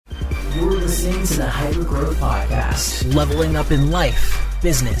listening to the Hypergrowth Podcast, leveling up in life,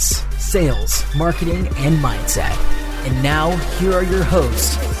 business, sales, marketing, and mindset. And now, here are your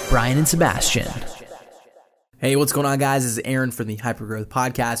hosts, Brian and Sebastian. Hey, what's going on, guys? This is Aaron from the Hypergrowth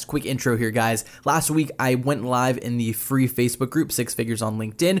Podcast. Quick intro here, guys. Last week, I went live in the free Facebook group, Six Figures on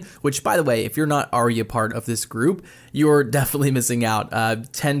LinkedIn, which, by the way, if you're not already a part of this group, you're definitely missing out.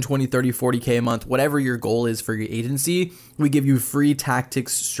 10, 20, 30, 40K a month, whatever your goal is for your agency, we give you free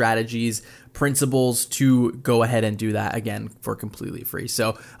tactics, strategies, principles to go ahead and do that, again, for completely free.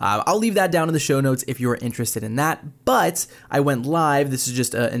 So I'll leave that down in the show notes if you're interested in that. But I went live. This is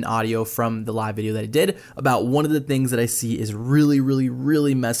just an audio from the live video that I did about one of the things that I see is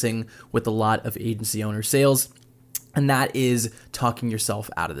really messing with a lot of agency owner sales. And that is talking yourself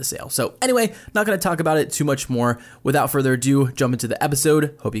out of the sale. So anyway, not going to talk about it too much more. Without further ado, jump into the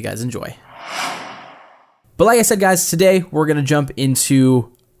episode. Hope you guys enjoy. But like I said, guys, today we're going to jump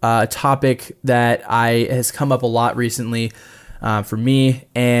into a topic that has come up a lot recently for me,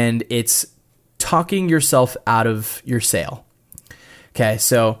 and it's talking yourself out of your sale. Okay,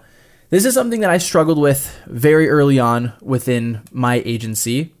 so this is something that I struggled with very early on within my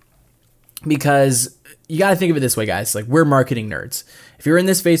agency, because you got to think of it this way, guys. Like, we're marketing nerds. If you're in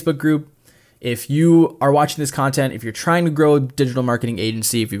this Facebook group, if you are watching this content, if you're trying to grow a digital marketing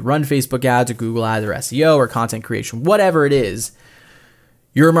agency, if you run Facebook ads or Google ads or SEO or content creation, whatever it is,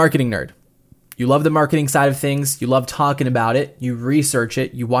 you're a marketing nerd. You love the marketing side of things. You love talking about it. You research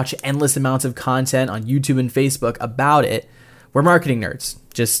it. You watch endless amounts of content on YouTube and Facebook about it. We're marketing nerds.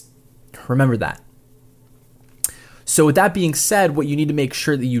 Just remember that. So with that being said, what you need to make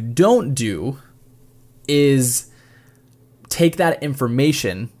sure that you don't do is take that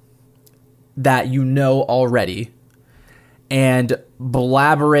information that you know already and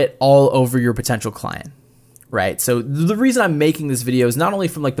blabber it all over your potential client. Right. So the reason I'm making this video is not only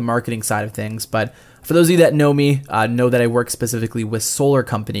from like the marketing side of things, but for those of you that know me, know that I work specifically with solar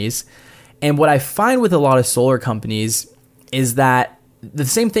companies. And what I find with a lot of solar companies is that the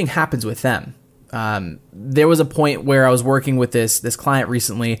same thing happens with them. There was a point where I was working with this client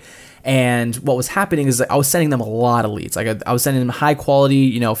recently, and what was happening is I was sending them a lot of leads. Like I was sending them high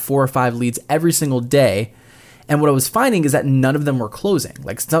quality, 4 or 5 leads every single day. And what I was finding is that none of them were closing.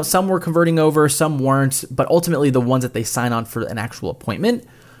 Like some were converting over, some weren't, but ultimately the ones that they sign on for an actual appointment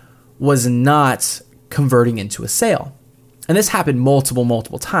was not converting into a sale. And this happened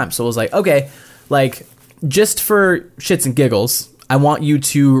multiple times. So it was like, okay, like just for shits and giggles, I want you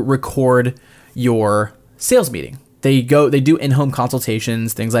to record your sales meeting. They do in-home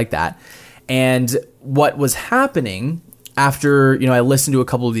consultations, things like that. And what was happening after, I listened to a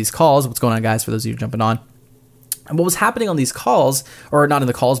couple of these calls, what's going on, guys, for those of you jumping on? And what was happening on these calls, or not in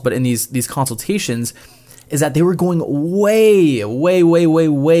the calls, but in these consultations, is that they were going way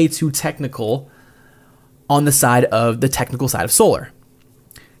too technical on the side of the technical side of solar.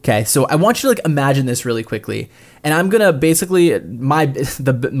 Okay, so I want you to imagine this really quickly, and I'm gonna basically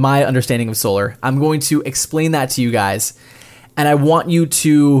my understanding of solar. I'm going to explain that to you guys, and I want you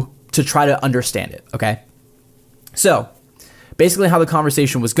to try to understand it. Okay, so basically how the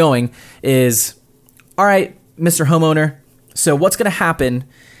conversation was going is, all right, Mr. Homeowner, so what's going to happen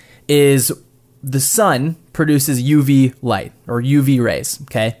is the sun produces UV light or UV rays,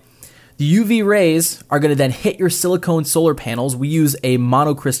 okay? The UV rays are going to then hit your silicone solar panels. We use a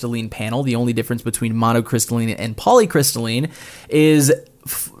monocrystalline panel. The only difference between monocrystalline and polycrystalline is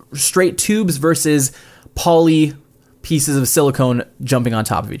straight tubes versus poly pieces of silicone jumping on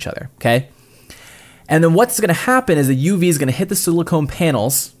top of each other, okay? And then what's going to happen is the UV is going to hit the silicone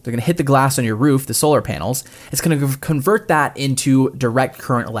panels. They're going to hit the glass on your roof, the solar panels. It's going to convert that into direct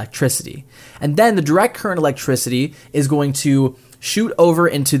current electricity. And then the direct current electricity is going to shoot over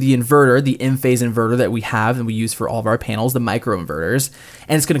into the inverter, the in-phase inverter that we have and we use for all of our panels, the microinverters,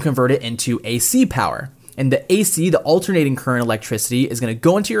 and it's going to convert it into AC power. And the AC, the alternating current electricity, is going to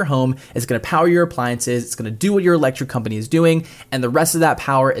go into your home, it's going to power your appliances, it's going to do what your electric company is doing, and the rest of that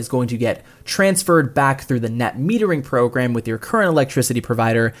power is going to get transferred back through the net metering program with your current electricity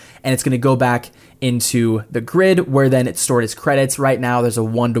provider, and it's going to go back into the grid where then it's stored as credits. Right now, there's a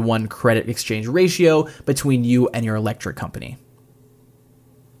 1-to-1 credit exchange ratio between you and your electric company.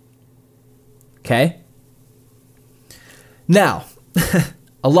 Okay? Now,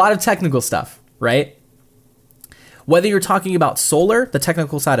 a lot of technical stuff, right? Whether you're talking about solar, the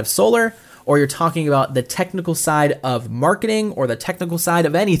technical side of solar, or you're talking about the technical side of marketing or the technical side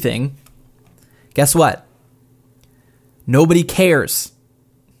of anything, guess what? Nobody cares.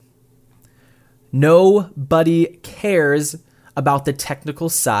 Nobody cares about the technical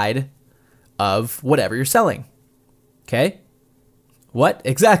side of whatever you're selling. Okay? What?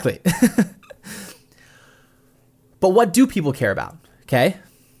 Exactly. But what do people care about? Okay.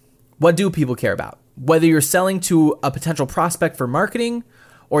 What do people care about? Whether you're selling to a potential prospect for marketing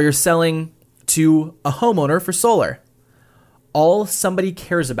or you're selling to a homeowner for solar, all somebody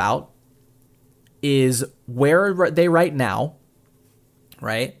cares about is where are they right now,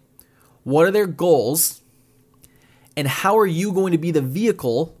 right? What are their goals? And how are you going to be the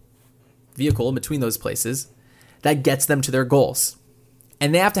vehicle in between those places that gets them to their goals?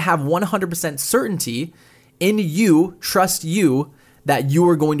 And they have to have 100% certainty in you, trust you, that you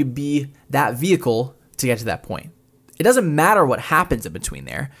are going to be that vehicle to get to that point. It doesn't matter what happens in between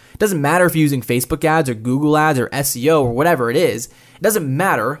there. It doesn't matter if you're using Facebook ads or Google ads or SEO or whatever it is. It doesn't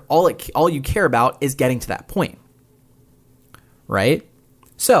matter. All you care about is getting to that point, right?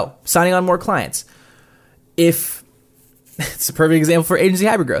 So signing on more clients. If it's a perfect example for agency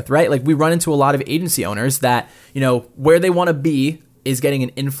hypergrowth, right? Like we run into a lot of agency owners that, where they want to be is getting an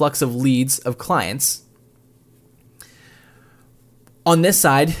influx of leads of clients. On this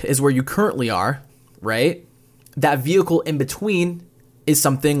side is where you currently are, right? That vehicle in between is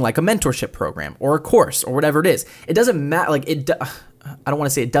something like a mentorship program or a course or whatever it is. It doesn't matter. I don't want to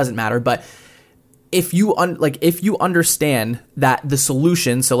say it doesn't matter, but if you understand that the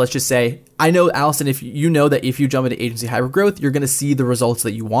solution, so let's just say, I know, Allison, if you know that if you jump into agency hypergrowth, you're going to see the results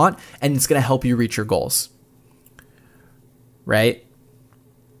that you want and it's going to help you reach your goals, right?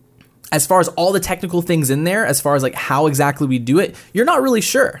 As far as all the technical things in there, as far as like how exactly we do it, you're not really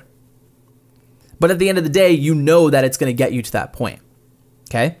sure. But at the end of the day, you know that it's going to get you to that point.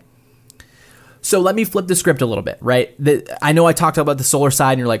 Okay? So let me flip the script a little bit, right? I know I talked about the solar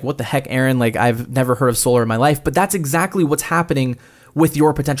side and you're like, what the heck, Aaron? Like I've never heard of solar in my life, but that's exactly what's happening with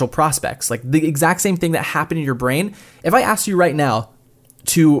your potential prospects. Like the exact same thing that happened in your brain. If I asked you right now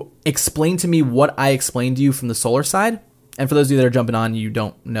to explain to me what I explained to you from the solar side, and for those of you that are jumping on, you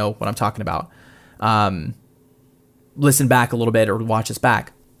don't know what I'm talking about, listen back a little bit or watch this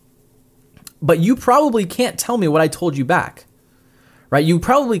back. But you probably can't tell me what I told you back, right? You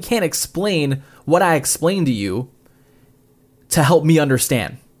probably can't explain what I explained to you to help me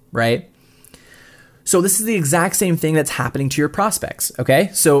understand, right? So this is the exact same thing that's happening to your prospects, okay?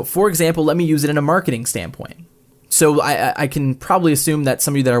 So for example, let me use it in a marketing standpoint. So I can probably assume that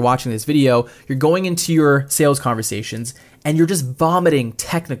some of you that are watching this video, you're going into your sales conversations and you're just vomiting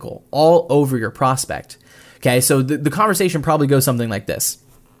technical all over your prospect. Okay, so the conversation probably goes something like this.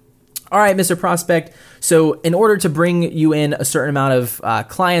 All right, Mr. Prospect, so in order to bring you in a certain amount of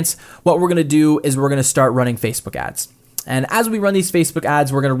clients, what we're going to do is we're going to start running Facebook ads. And as we run these Facebook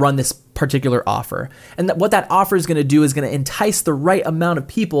ads, we're going to run this particular offer. And what that offer is going to do is going to entice the right amount of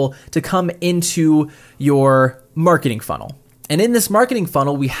people to come into your marketing funnel. And in this marketing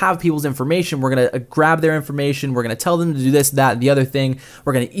funnel, we have people's information. We're going to grab their information. We're going to tell them to do this, that, the other thing.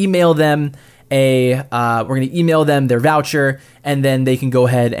 We're going to email them their voucher, and then they can go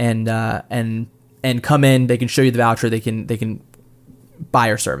ahead and come in. They can show you the voucher. They can buy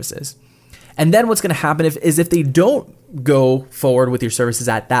our services. And then what's going to happen is if they don't go forward with your services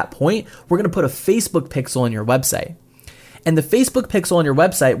at that point, we're going to put a Facebook pixel on your website. And the Facebook pixel on your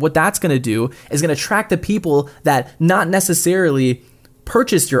website, what that's going to do is going to track the people that not necessarily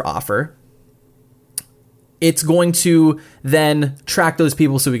purchased your offer. It's going to then track those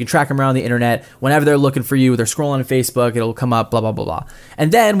people so we can track them around the internet. Whenever they're looking for you, they're scrolling on Facebook, it'll come up, blah, blah, blah, blah.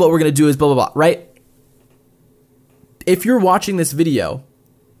 And then what we're going to do is blah, blah, blah, right? If you're watching this video,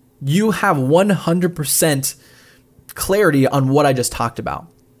 you have 100% clarity on what I just talked about.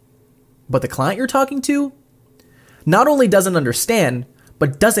 But the client you're talking to not only doesn't understand,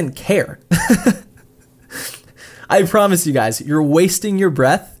 but doesn't care. I promise you guys, you're wasting your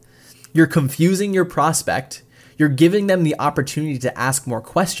breath. You're confusing your prospect. You're giving them the opportunity to ask more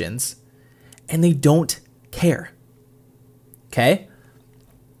questions, and they don't care. Okay?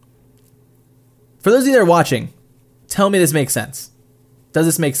 For those of you that are watching, tell me this makes sense. Does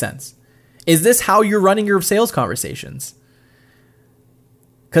this make sense? Is this how you're running your sales conversations?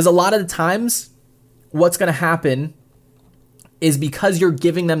 Because a lot of the times, what's going to happen is because you're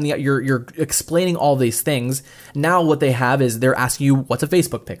giving them you're explaining all these things. Now what they have is they're asking you what's a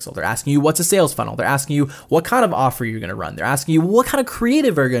Facebook pixel. They're asking you what's a sales funnel. They're asking you what kind of offer you're going to run. They're asking you what kind of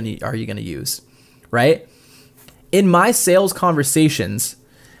creative are you going to use, right? In my sales conversations,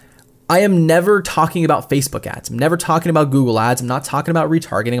 I am never talking about Facebook ads. I'm never talking about Google ads. I'm not talking about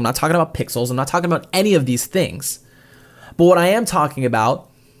retargeting. I'm not talking about pixels. I'm not talking about any of these things. But what I am talking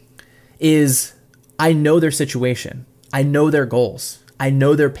about is I know their situation. I know their goals. I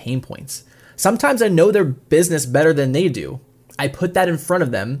know their pain points. Sometimes I know their business better than they do. I put that in front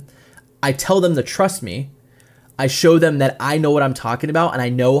of them. I tell them to trust me. I show them that I know what I'm talking about and I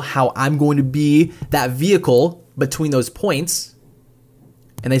know how I'm going to be that vehicle between those points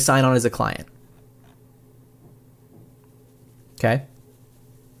and they sign on as a client. Okay.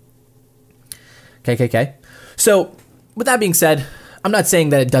 So with that being said, I'm not saying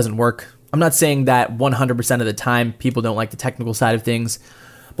that it doesn't work. I'm not saying that 100% of the time people don't like the technical side of things.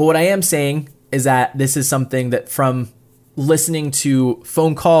 But what I am saying is that this is something that from listening to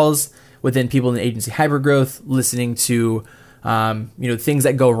phone calls within people in the agency hypergrowth, listening to things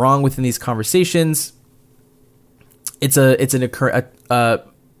that go wrong within these conversations, it occurs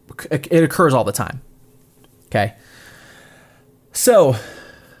all the time. Okay. So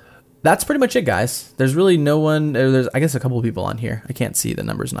that's pretty much it, guys. There's really no one. There's, I guess, a couple of people on here. I can't see the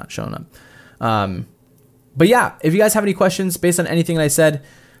numbers not showing up. But yeah, if you guys have any questions based on anything that I said,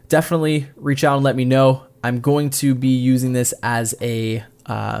 definitely reach out and let me know. I'm going to be using this as a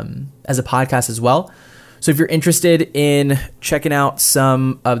podcast as well. So if you're interested in checking out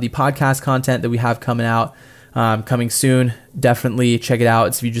some of the podcast content that we have coming out, coming soon, definitely check it out.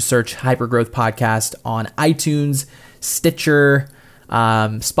 It's if you just search Hypergrowth Podcast on iTunes, Stitcher,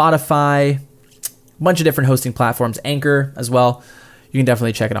 Spotify, a bunch of different hosting platforms, Anchor as well. You can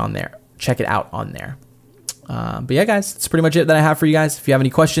definitely check it out on there. But yeah, guys, that's pretty much it that I have for you guys. If you have any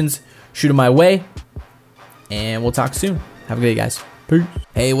questions, shoot them my way, and we'll talk soon. Have a good day, guys. Peace.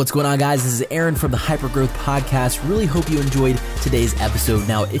 Hey, what's going on, guys? This is Aaron from the Hypergrowth Podcast. Really hope you enjoyed today's episode.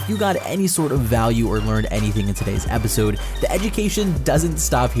 Now, if you got any sort of value or learned anything in today's episode, the education doesn't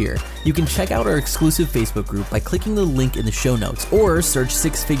stop here. You can check out our exclusive Facebook group by clicking the link in the show notes or search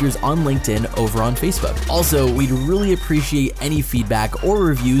Six Figures on LinkedIn over on Facebook. Also, we'd really appreciate any feedback or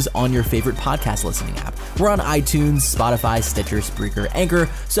reviews on your favorite podcast listening app. We're on iTunes, Spotify, Stitcher, Spreaker, Anchor,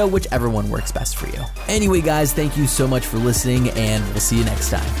 so whichever one works best for you. Anyway, guys, thank you so much for listening, and we'll see you next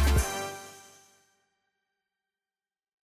time.